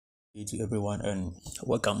Hey to everyone and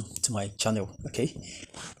welcome to my channel. Okay,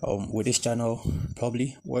 with this channel,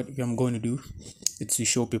 probably what I'm going to do is to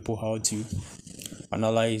show people how to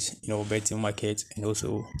analyze, betting market, and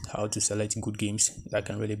also how to select good games that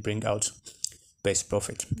can really bring out best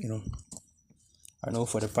profit. I know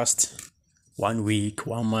for the past 1 week,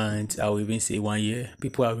 1 month, I will even say 1 year,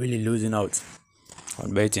 people are really losing out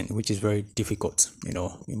on betting, which is very difficult.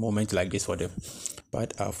 In moments like this for them,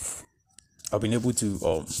 but I've been able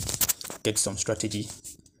to get some strategy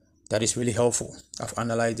that is really helpful. I've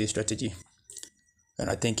analyzed this strategy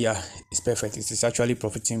and I think yeah, it's perfect. It's actually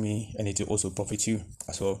profiting me and it will also profit you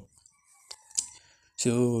as well.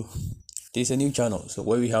 So there's a new channel. So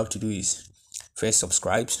what we have to do is first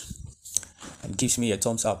subscribe and gives me a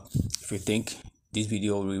thumbs up if you think this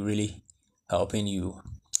video will really helping you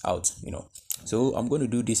out. So I'm going to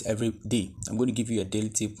do this every day. I'm going to give you a daily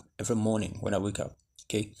tip every morning when I wake up.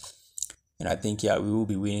 Okay. And I think yeah, we will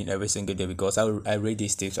be winning every single day because I rate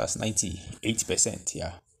these tips as 98%.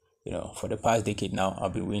 Yeah. For the past decade now,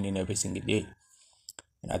 I've been winning every single day.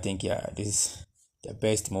 And I think yeah, this is the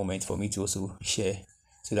best moment for me to also share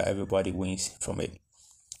so that everybody wins from it.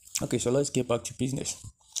 Okay, so let's get back to business.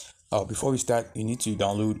 Before we start, you need to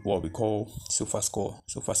download what we call SofaScore.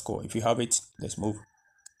 SofaScore. If you have it, let's move.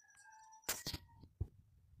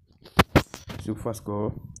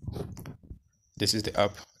 SofaScore. This is the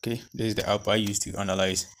app. Okay, this is the app I use to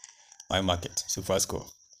analyze my market. SofaScore.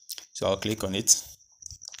 So I'll click on it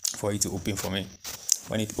for it to open for me.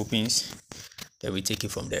 When it opens, then we take it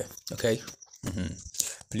from there. Okay.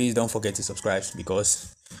 Please don't forget to subscribe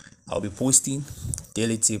because I'll be posting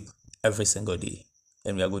daily tip every single day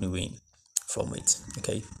and we are going to win from it.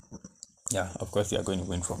 Okay. Yeah, of course we are going to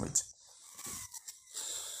win from it.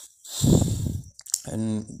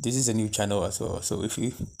 And this is a new channel as well, so if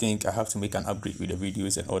you think I have to make an upgrade with the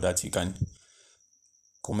videos and all that, you can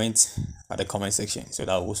comment at the comment section so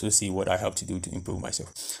that I'll also see what I have to do to improve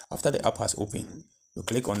myself. After the app has opened, you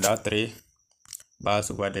click on that 3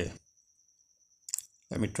 bars over there.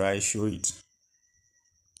 Let me try show it.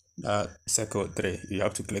 That circle 3, you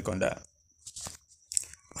have to click on that.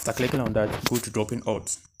 After clicking on that, go to dropping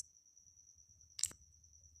out.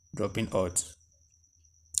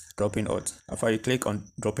 After you click on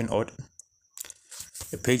dropping out,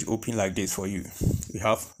 the page open like this for you. We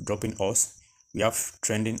have dropping odds, we have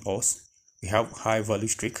trending odds, we have high value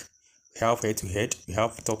streak, we have head to head, we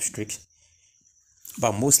have top streak.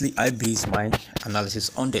 But mostly I base my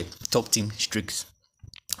analysis on the top team streaks.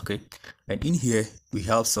 Okay, and in here we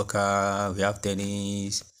have soccer, we have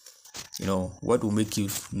tennis. What will make you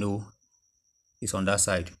know is on that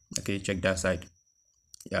side. Okay, check that side.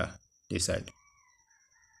 Yeah, this side.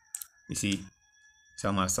 You see,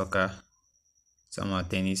 some are soccer, some are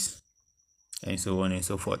tennis, and so on and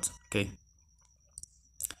so forth. Okay,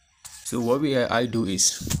 so what I do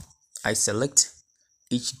is I select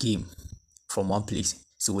each game from one place.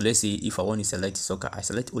 So let's say if I want to select soccer, I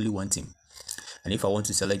select only one team. And if I want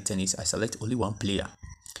to select tennis, I select only one player.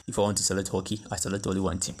 If I want to select hockey, I select only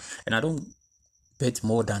one team. And I don't bet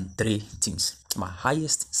more than 3 teams. My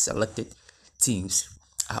highest selected teams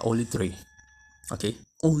are only 3. Okay,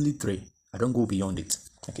 only 3. I don't go beyond it.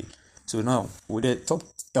 Okay, so now with the top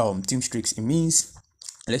team streaks, it means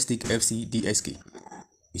let's take FCDSK.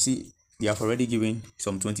 You see, they have already given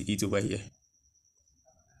some 28 over here.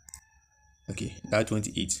 Okay, that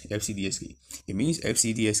 28 FCDSK. It means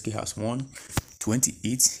FCDSK has won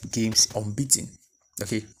 28 games unbeaten.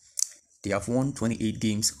 Okay, they have won 28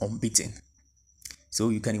 games unbeaten. So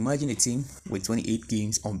you can imagine a team with 28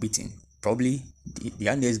 games unbeaten. Probably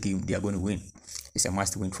the next game they are going to win. It's a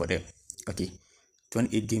must win for them. Okay,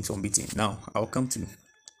 28 games unbeaten. Now I'll come to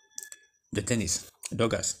the tennis.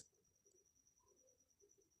 Doggers.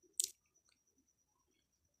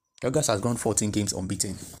 Doggers has gone 14 games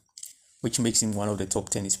unbeaten, which makes him one of the top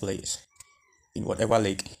tennis players in whatever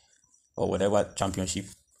league or whatever championship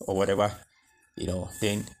or whatever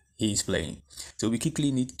thing he is playing. So we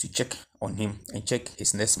quickly need to check on him and check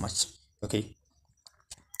his next match. Okay,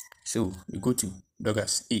 so we go to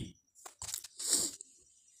Doggers A.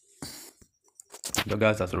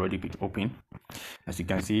 Doggers has already been open. As you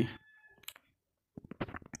can see,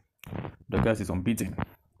 Doggers is unbeaten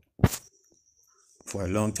for a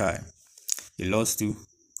long time. He lost to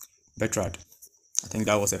Bertrand. I think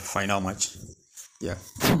that was a final match. Yeah.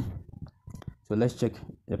 So let's check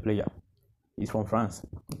the player. He's from France.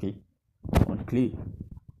 Okay. On clay,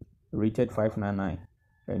 rated 599,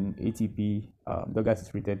 and ATP Douglas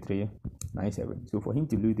is rated 397. So for him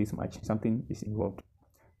to lose this match, something is involved.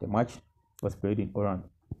 The match was played in Oran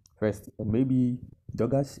first, and maybe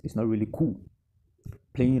Douglas is not really cool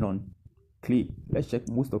playing on clay. Let's check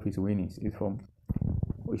most of his winnings is from.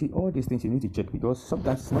 You see, all these things you need to check because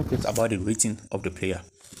sometimes it's not just about the rating of the player.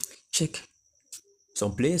 Check.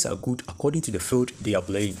 Some players are good according to the field they are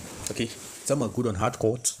playing. Okay, some are good on hard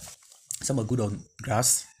court, some are good on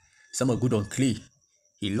grass, some are good on clay.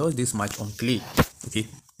 He lost this match on clay. Okay,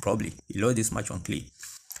 probably he lost this match on clay.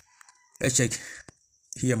 Let's check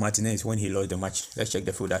here Martinez when he lost the match. Let's check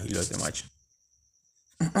the field that he lost the match.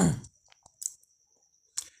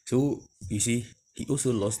 So you see, he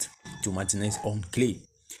also lost to Martinez on clay.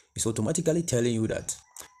 It's automatically telling you that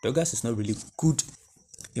Douglas is not really good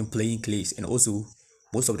in playing clays, and also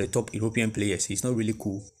most of the top European players, he's not really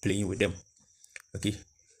cool playing with them. Okay,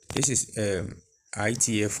 this is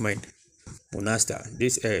ITF man Monasta.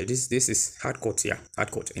 This is hard court, yeah,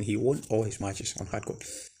 hard court, and he won all his matches on hard court.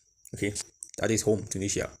 Okay, that is home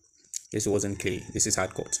Tunisia. This wasn't clay. This is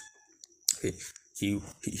hard court. Okay, he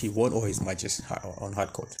won all his matches on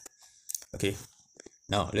hard court. Okay,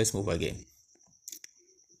 now let's move again.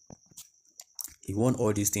 He won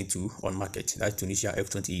all these things too on market. That's Tunisia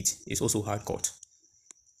F28. It's also hard court.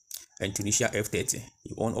 And Tunisia F30.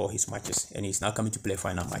 He won all his matches and he's now coming to play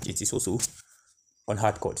final match. It is also on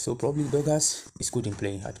hard court. So probably Douglas is good in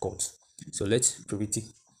playing hard court. So let's predict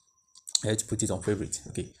it. Let's put it on favorite.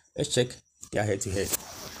 Okay, let's check their head to head.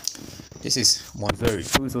 This is Monzeri,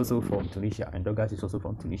 who is also from Tunisia, and Douglas is also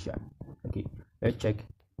from Tunisia. Okay, let's check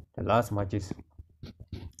the last matches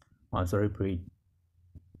Monzeri played.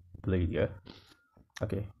 Yeah.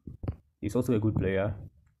 Okay, he's also a good player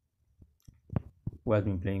who has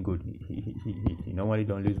been playing good. He normally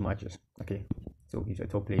don't lose matches. Okay, so he's a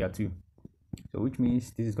top player too. So which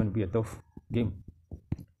means this is going to be a tough game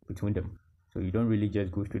between them. So you don't really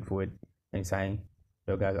just go straight forward and sign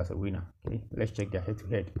Douglas as a winner. Okay, let's check their head to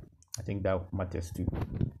head. I think that matters too.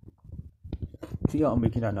 See how I'm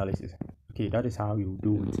making analysis. Okay, that is how you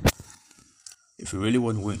do it if you really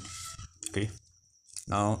want to win. Okay,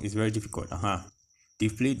 now it's very difficult.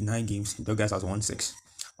 They've played 9 games. Douglas has won 6.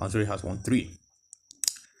 Monzeri has won 3.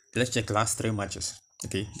 Let's check last 3 matches.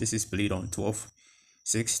 Okay, this is played on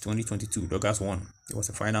 12/6/2022. Douglas won. It was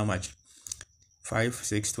a final match.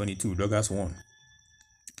 5/6/22. Douglas won.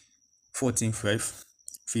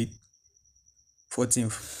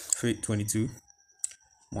 14/5/22.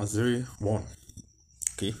 Monzeri won.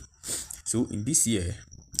 Okay, so in this year,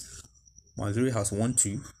 Monzeri has won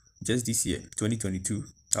 2. Just this year, 2022,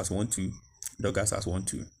 has won 2. Douglas has won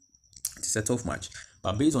 2. It's a tough match,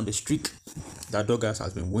 but based on the streak that Douglas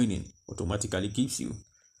has been winning, automatically gives you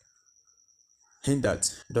hint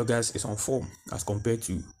that Douglas is on form as compared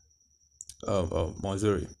to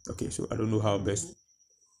Monzeri. Okay, so I don't know how best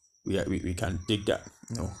we can take that.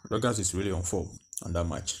 No, Douglas is really on form on that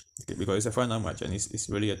match. Okay, because it's a final match and it's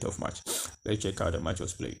really a tough match. Let's check how the match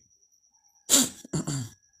was played.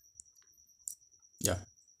 Yeah,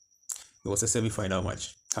 it was a semi-final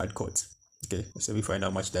match, hard court. Okay, a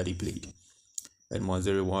semi-final match that he played, and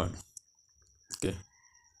Monzeri won. Okay,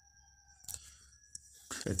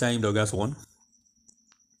 the time Douglas won,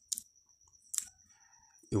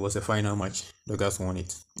 it was a final match. Douglas won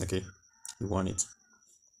it. Okay, he won it.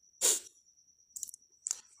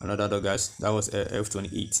 Another Douglas, that was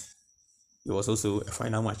F28. It was also a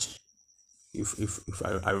final match. If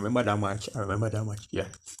I remember that match, Yeah,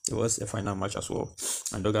 it was a final match as well,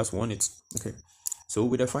 and Douglas won it. Okay, so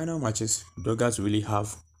with the final matches, Douglas really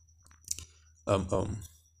have a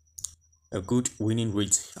good winning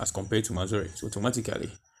rate as compared to Monzeri. So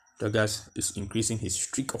automatically, Douglas is increasing his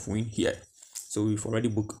streak of win here. So we've already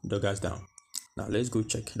booked Douglas down. Now let's go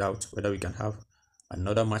check it out whether we can have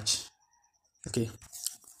another match. Okay,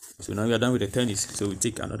 so now we are done with the tennis. So we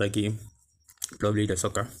take another game, probably the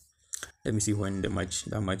soccer. Let me see when that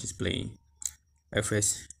match is playing.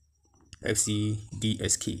 FC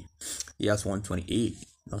DSK. He has won 28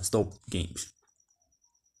 non-stop games.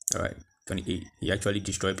 Alright, 28. He actually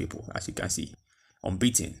destroyed people, as you can see.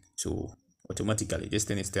 Unbeaten. So automatically this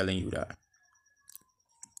thing is telling you that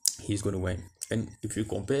he's gonna win. And if you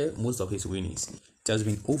compare most of his winnings, it has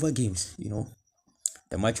been over games, The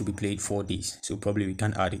match will be played 4 days. So probably we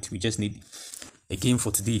can't add it. We just need a game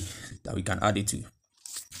for today that we can add it to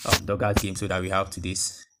Douglas game so that we have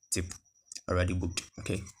today's tip already booked.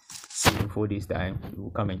 Okay, so in 4 days time we will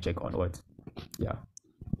come and check on what. Yeah,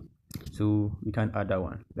 so we can add that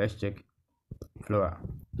one. Let's check Flora.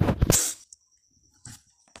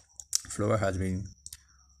 Flora has been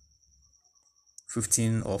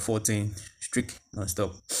 15 or 14 streak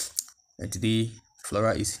non-stop, and today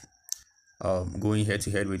Flora is going head to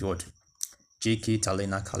head with what, JK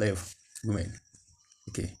Talena Kalev women.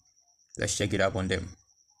 Okay, let's check it up on them.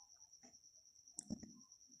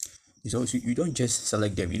 It's also you don't just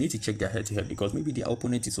select them. You need to check their head to head because maybe their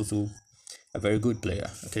opponent is also a very good player.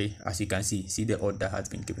 Okay, as you can see the odd that has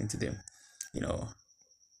been given to them. You know,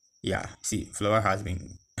 yeah. See, Flora has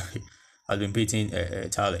been has been beating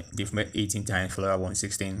Talent. They've met 18 times. Flora won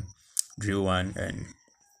 16, Drill one, and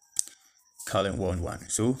Talent won one.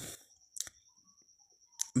 So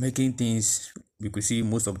making things, we could see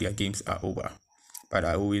most of their games are over, but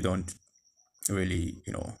I always don't really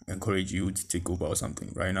encourage you to take over or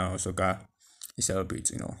something. Right now, soccer is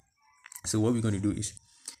celebrate. So what we're going to do is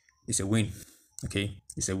it's a win. Okay,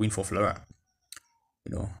 it's a win for Flora.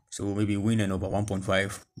 So maybe winning over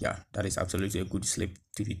 1.5. Yeah, that is absolutely a good slip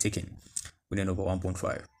to be taken. Winning over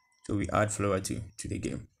 1.5. So we add Flora to the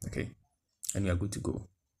game. Okay, and we are good to go.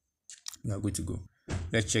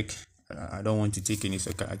 Let's check. I don't want to take any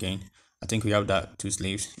soccer again. I think we have that two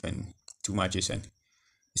slaves and two matches, and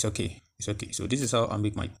it's okay. So this is how I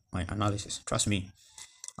make my analysis. Trust me,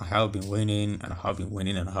 I have been winning and I have been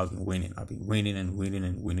winning and I have been winning. I've been winning and winning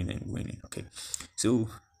and winning and winning. Okay, so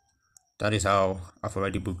that is how I've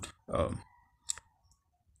already booked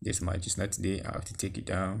this match. It's not today. I have to take it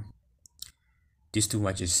down. These two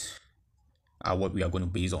matches are what we are going to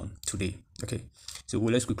base on today. Okay, so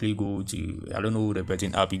let's quickly go to, I don't know the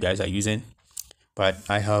betting app you guys are using, but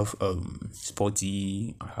I have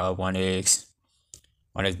Sporty, I have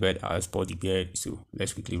 1xBet, I have Sporty Bet. So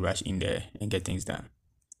let's quickly rush in there and get things done.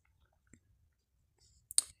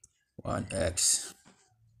 1x,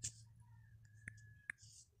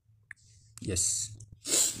 yes.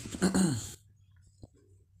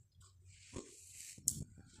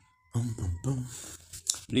 Boom, boom, boom.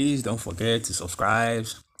 Please don't forget to subscribe.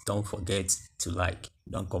 Don't forget to like.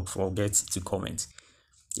 Don't forget to comment.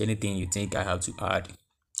 Anything you think I have to add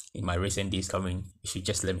in my recent days coming, you should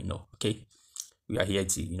just let me know. Okay, we are here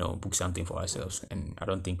to book something for ourselves, and I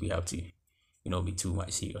don't think we have to be too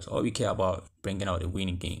much serious. All we care about bringing out the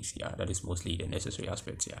winning games. Yeah, that is mostly the necessary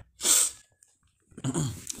aspects. Yeah.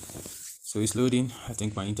 So it's loading. I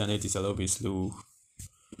think my internet is a little bit slow,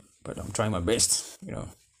 but I'm trying my best.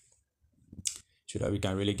 So that we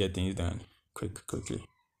can really get things done quickly.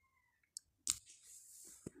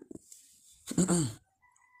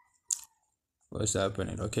 What's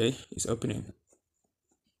happening? Okay, it's opening.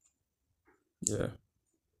 Yeah.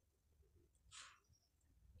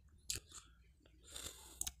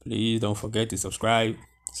 Please don't forget to subscribe.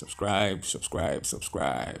 Subscribe.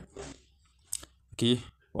 Okay,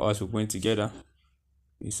 whilst we're going together,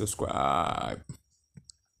 please subscribe.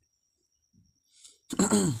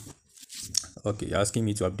 Okay, you're asking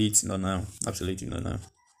me to update? No, now. Absolutely no, now.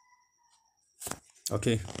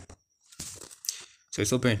 Okay. So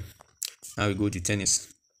it's open. Now we go to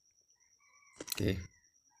tennis. Okay.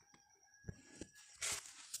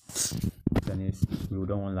 Tennis. We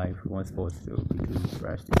don't want life. We want sports. So quickly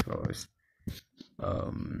crash this for us.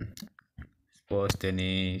 Sports,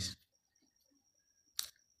 tennis.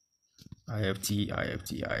 IFT.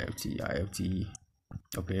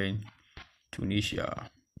 Open.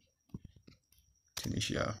 Tunisia.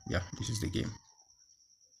 Yeah, this is the game.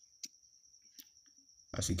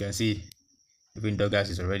 As you can see, even Douglas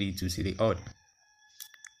is already to see the odd.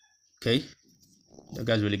 Okay,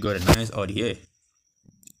 Douglas really got a nice odd here.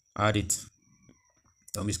 Add it.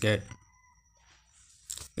 Don't be scared.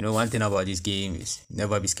 One thing about this game is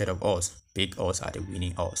never be scared of odds. Big odds are the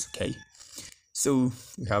winning odds. Okay, so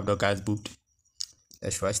we have Douglas booked.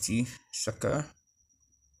 Let's try to soccer,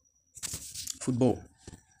 football.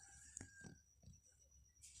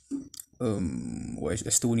 Where's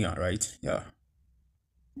Estonia, right? Yeah,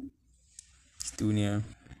 Estonia.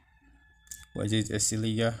 Was it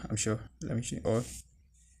Esilia? I'm sure. Let me see. Or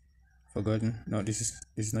forgotten. No, this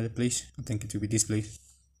is not the place. I think it will be this place.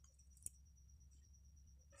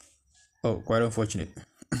 Oh, quite unfortunate.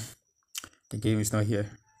 The game is not here.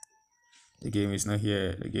 The game is not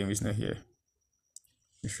here.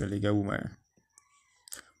 It's really good woman.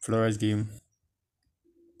 Flora's game.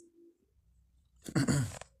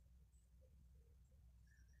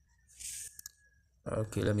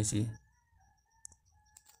 Okay, let me see.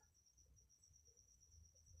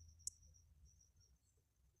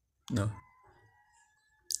 No.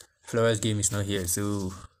 Flora's game is not here,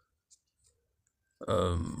 so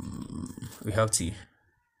we have to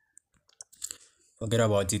forget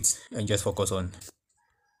about it and just focus on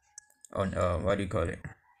what do you call it?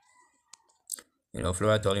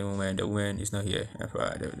 Flora Tolin woman, the woman is not here.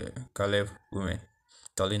 The Caleb woman,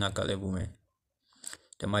 Tolina Caleb woman,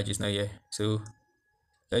 the match is not here. So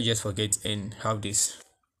let's just forget and have this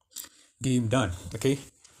game done. Okay,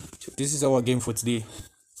 so this is our game for today.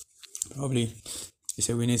 Probably it's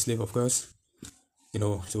a winning slave, of course.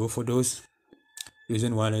 So for those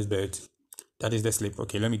using one S bet. That is the slip.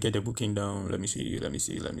 Okay, let me get the booking down. Let me see.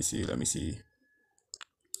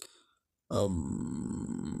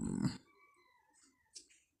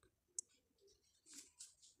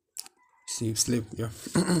 Save slip. Yeah.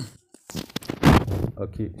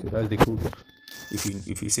 Okay, so that's the code.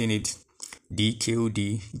 If you seen it,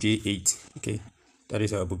 DQDJ8. Okay, that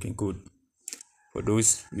is our booking code for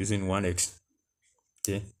those using 1x.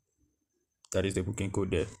 Okay, that is the booking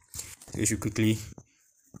code there. So you should quickly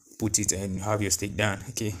put it and have your stake done.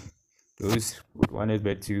 Okay, those with 1x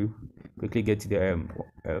bet 2, quickly get to the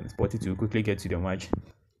spot 2, quickly get to the match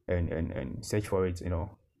and search for it, and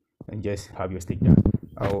just have your stake done.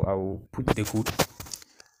 I'll put the code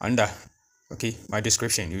under, okay, my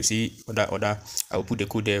description. You see other I'll put the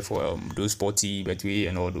code there for those sporty betway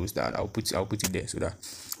and all those. That I'll put it there so that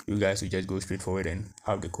you guys will just go straight forward and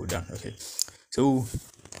have the code done. Okay, so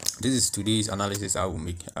this is today's analysis I will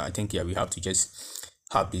make. I think, yeah, we have to just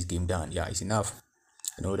have this game done. Yeah, it's enough.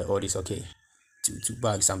 I know that all is okay to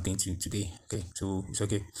bag something today. Okay, so it's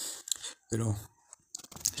okay,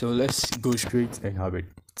 so let's go straight and have it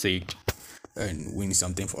take and win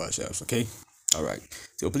something for ourselves. Okay, all right,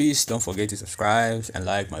 so please don't forget to subscribe and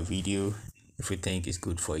like my video if you think it's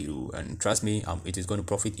good for you, and trust me, it is going to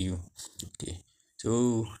profit you. Okay,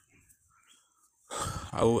 so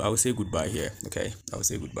I'll say goodbye here. Okay, I'll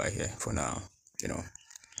say goodbye here for now.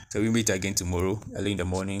 So we meet again tomorrow early in the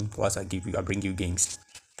morning. Whilst I bring you games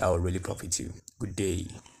that will really profit you. Good day.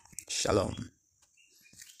 Shalom.